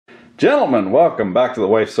Gentlemen, welcome back to the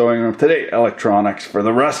Wife Sewing Room. Today, electronics for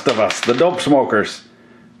the rest of us, the dope smokers,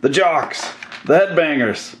 the jocks, the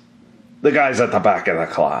headbangers, the guys at the back of the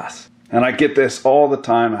class. And I get this all the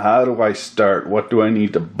time. How do I start? What do I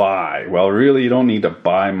need to buy? Well, really, you don't need to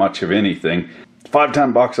buy much of anything.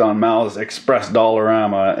 5-10 bucks on Mal's Express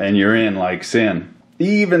Dollarama and you're in like sin.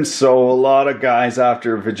 Even so, a lot of guys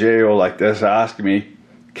after a video like this ask me,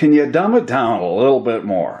 can you dumb it down a little bit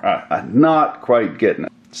more? I'm not quite getting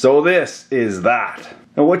it. So this is that.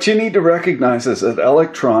 And what you need to recognize is that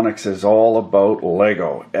electronics is all about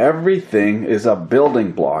Lego. Everything is a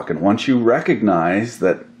building block, and once you recognize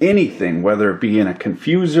that anything, whether it be in a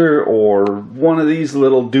confuser or one of these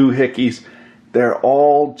little doohickeys, they're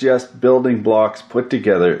all just building blocks put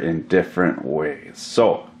together in different ways.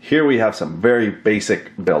 So here we have some very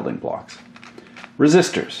basic building blocks.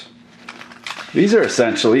 Resistors. These are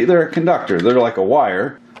essentially, they're a conductor. They're like a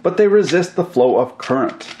wire, but they resist the flow of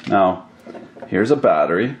current. Now, here's a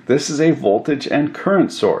battery. This is a voltage and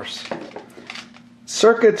current source.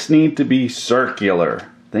 Circuits need to be circular.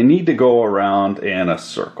 They need to go around in a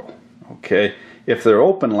circle. Okay? If they're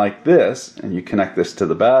open like this, and you connect this to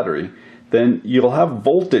the battery, then you'll have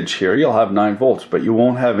voltage here. You'll have 9 volts, but you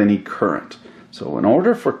won't have any current. So in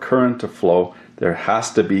order for current to flow, there has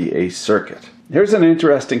to be a circuit. Here's an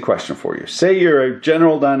interesting question for you. Say you're at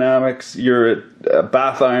General Dynamics, you're at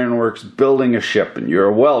Bath Iron Works building a ship, and you're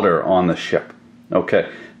a welder on the ship. Okay,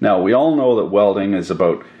 now we all know that welding is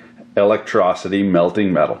about electricity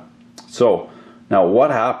melting metal. So now what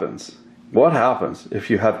happens? What happens if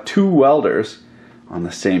you have 2 welders on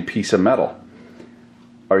the same piece of metal?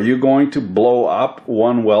 Are you going to blow up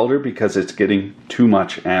one welder because it's getting too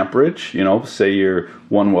much amperage? You know, say your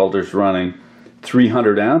one welder's running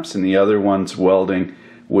 300 amps and the other one's welding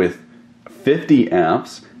with 50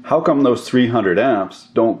 amps. How come those 300 amps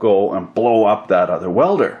don't go and blow up that other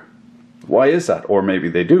welder? Why is that? Or maybe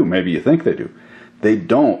they do. Maybe you think they do. They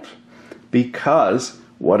don't. Because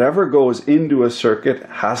whatever goes into a circuit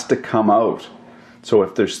has to come out. So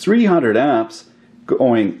if there's 300 amps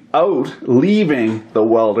going out, leaving the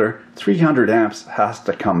welder, 300 amps has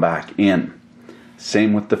to come back in.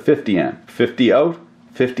 Same with the 50 amp. 50 out,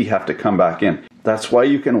 50 have to come back in. That's why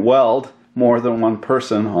you can weld more than one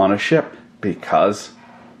person on a ship, because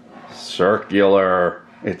circular,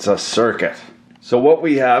 it's a circuit. So what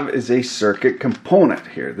we have is a circuit component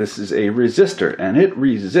here. This is a resistor, and it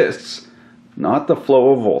resists not the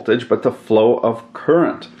flow of voltage, but the flow of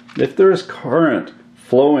current. If there is current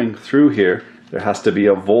flowing through here, there has to be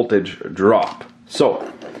a voltage drop.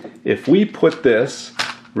 So if we put this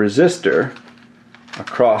resistor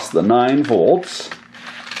across the 9 volts,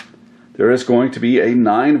 there is going to be a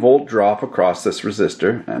 9 volt drop across this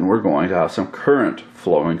resistor, and we're going to have some current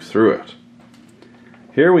flowing through it.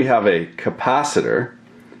 Here we have a capacitor,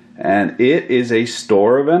 and it is a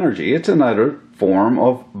store of energy. It's another form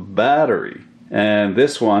of battery, and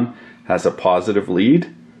this one has a positive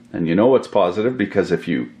lead, and you know it's positive because if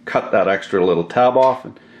you cut that extra little tab off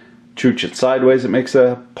and chooch it sideways, it makes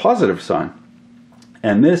a positive sign.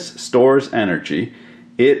 And this stores energy.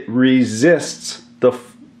 It resists the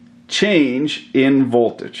change in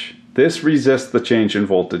voltage. This resists the change in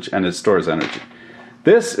voltage, and it stores energy.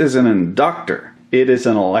 This is an inductor. It is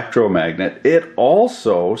an electromagnet. It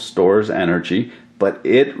also stores energy, but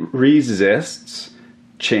it resists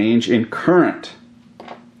change in current.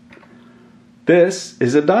 This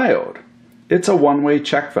is a diode. It's a one-way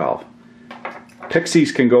check valve.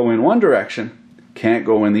 Pixies can go in one direction, can't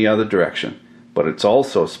go in the other direction, but it's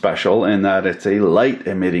also special in that it's a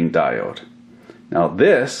light-emitting diode. Now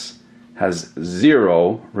this has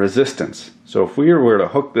 0 resistance. So if we were to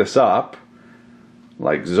hook this up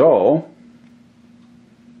like so,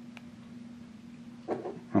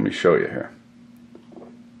 let me show you here.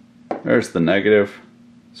 There's the negative.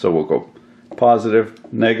 So we'll go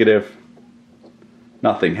positive, negative.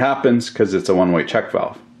 Nothing happens because it's a one-way check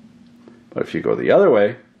valve. But if you go the other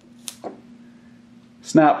way,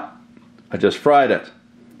 snap, I just fried it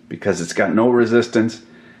because it's got no resistance.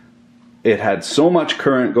 It had so much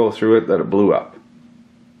current go through it that it blew up.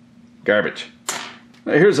 Garbage.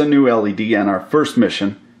 Now here's a new LED, and our first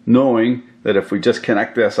mission, knowing that if we just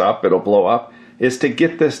connect this up, it'll blow up, is to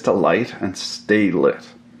get this to light and stay lit.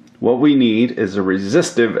 What we need is a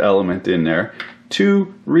resistive element in there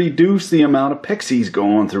to reduce the amount of pixies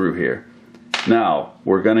going through here. Now,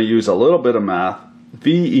 we're going to use a little bit of math.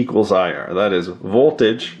 V equals IR. That is,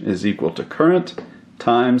 voltage is equal to current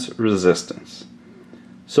times resistance.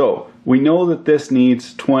 So, we know that this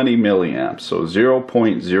needs 20 milliamps, so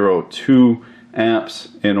 0.02 amps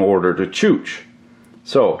in order to chooch.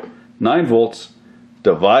 So, 9 volts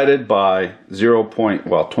divided by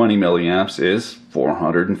 20 milliamps is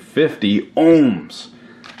 450 ohms.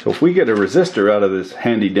 So if we get a resistor out of this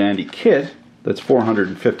handy dandy kit that's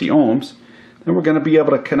 450 ohms, then we're going to be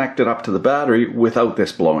able to connect it up to the battery without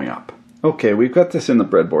this blowing up. Okay, we've got this in the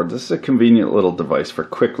breadboard. This is a convenient little device for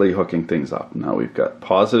quickly hooking things up. Now we've got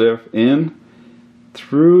positive in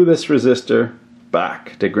through this resistor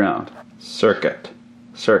back to ground. Circuit.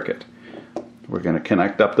 We're going to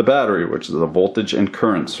connect up the battery, which is the voltage and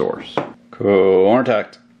current source.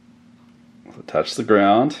 Contact. Touch the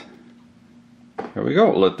ground. Here we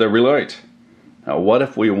go. Let there be light. Now what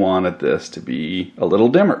if we wanted this to be a little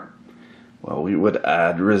dimmer? Well, we would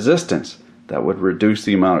add resistance. That would reduce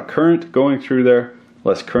the amount of current going through there.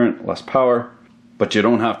 Less current, less power. But you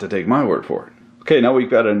don't have to take my word for it. Okay, now we've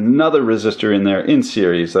got another resistor in there in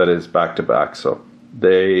series that is back to back. So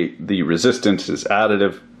the resistance is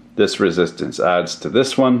additive. This resistance adds to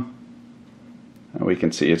this one. And we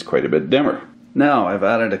can see it's quite a bit dimmer. Now I've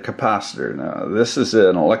added a capacitor. Now this is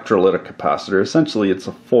an electrolytic capacitor. Essentially it's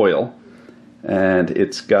a foil and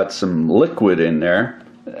it's got some liquid in there.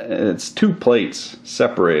 It's two plates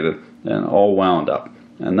separated and all wound up.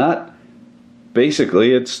 And that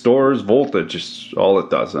basically it stores voltage, is all it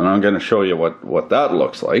does. And I'm going to show you what that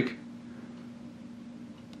looks like.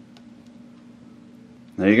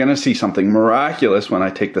 Now you're going to see something miraculous when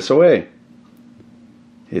I take this away.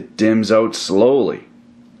 It dims out slowly.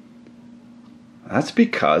 That's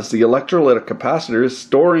because the electrolytic capacitor is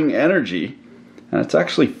storing energy and it's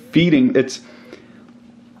actually feeding, it's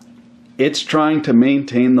trying to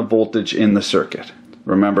maintain the voltage in the circuit.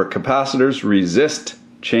 Remember, capacitors resist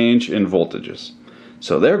change in voltages.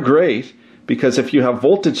 So they're great because if you have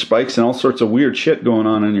voltage spikes and all sorts of weird shit going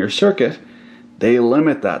on in your circuit, they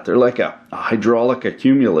limit that. They're like a hydraulic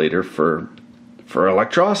accumulator for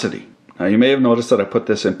electricity. Now you may have noticed that I put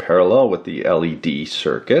this in parallel with the LED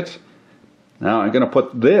circuit. Now I'm going to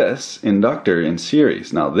put this inductor in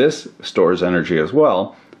series. Now this stores energy as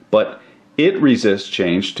well, but it resists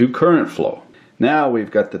change to current flow. Now we've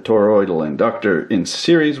got the toroidal inductor in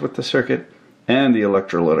series with the circuit and the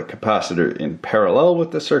electrolytic capacitor in parallel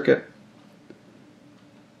with the circuit.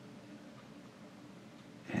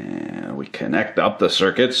 And we connect up the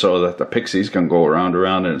circuit so that the pixies can go around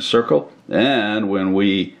in a circle. And when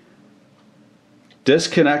we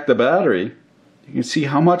disconnect the battery, you can see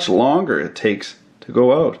how much longer it takes to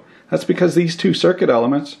go out. That's because these two circuit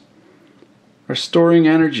elements are storing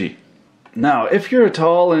energy. Now, if you're at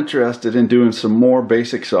all interested in doing some more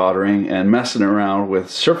basic soldering and messing around with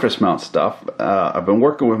surface mount stuff, I've been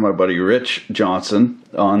working with my buddy Rich Johnson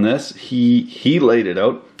on this. He laid it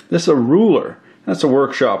out. This is a ruler. That's a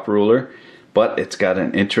workshop ruler, but it's got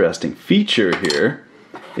an interesting feature here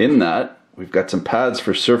in that we've got some pads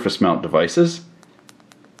for surface mount devices.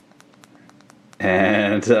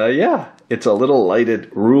 And yeah, it's a little lighted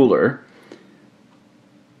ruler.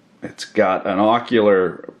 It's got an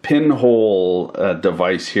ocular pinhole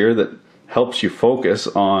device here that helps you focus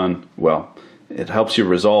on, well, it helps you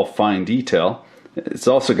resolve fine detail. It's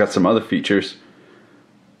also got some other features.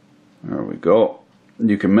 There we go.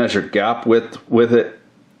 You can measure gap width with it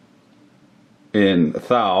in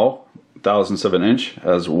thousandths of an inch,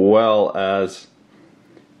 as well as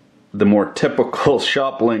the more typical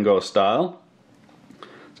shop lingo style.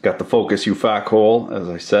 Got the focus UFAC hole, as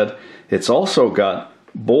I said. It's also got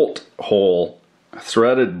bolt hole,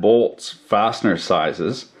 threaded bolts, fastener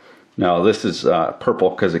sizes. Now this is purple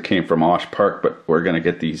because it came from Osh Park, but we're going to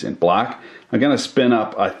get these in black. I'm going to spin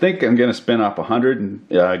up, I think I'm going to spin up 100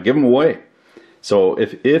 and give them away. So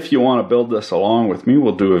if you want to build this along with me,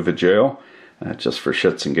 we'll do a video just for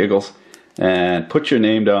shits and giggles. And put your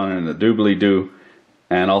name down in the doobly-doo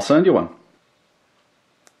and I'll send you one.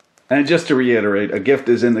 And just to reiterate, a gift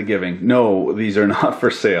is in the giving. No, these are not for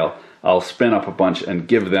sale. I'll spin up a bunch and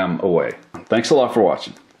give them away. Thanks a lot for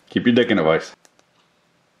watching. Keep your dick in a vice.